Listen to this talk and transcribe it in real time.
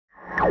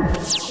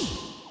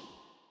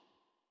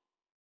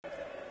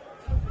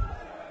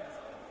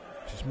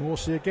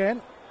Morsey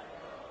again.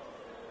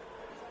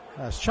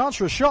 There's chance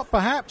for a shot,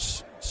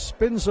 perhaps.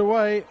 Spins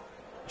away.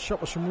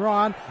 Shot was from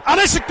Ryan. And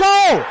it's a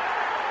goal!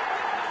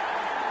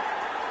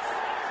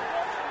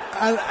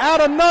 And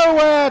out of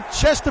nowhere,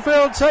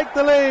 Chesterfield take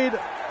the lead.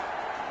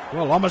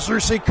 Well,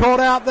 Omazusi caught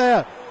out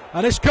there.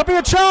 And this could be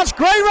a chance.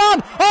 Great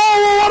run!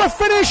 Oh, what a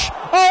finish!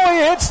 Oh,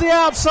 he hits the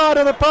outside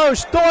of the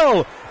post.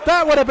 Doyle,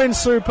 that would have been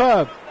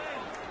superb.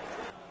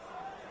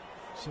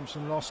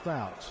 Simpson lost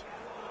out.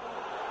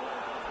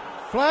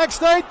 Flag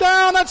stayed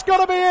down, that's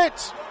got to be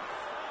it.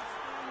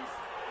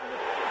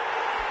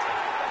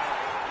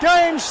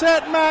 Game,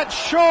 set, match,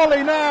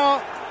 surely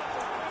now,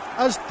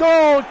 as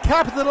Doyle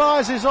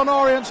capitalises on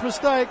Orient's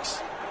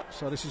mistakes.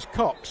 So this is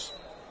Cox.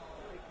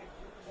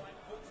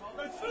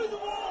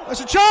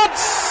 There's a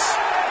chance!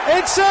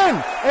 It's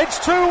in! It's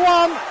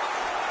 2-1.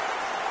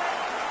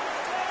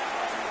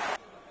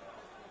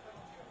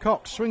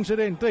 Cox swings it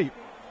in deep.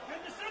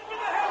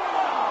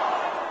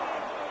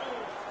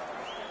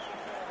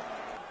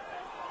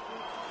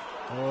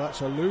 Oh,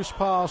 that's a loose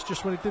pass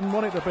just when he didn't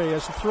want it to be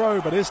as a throw,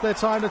 but is there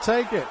time to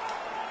take it?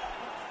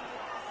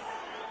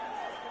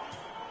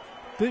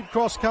 Deep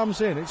cross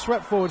comes in, it's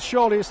swept forward,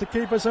 surely it's the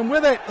keepers, and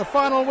with it, the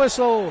final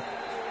whistle.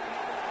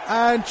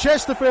 And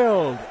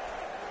Chesterfield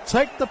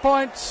take the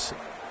points.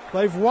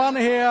 They've won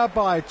here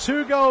by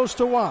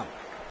 2-1.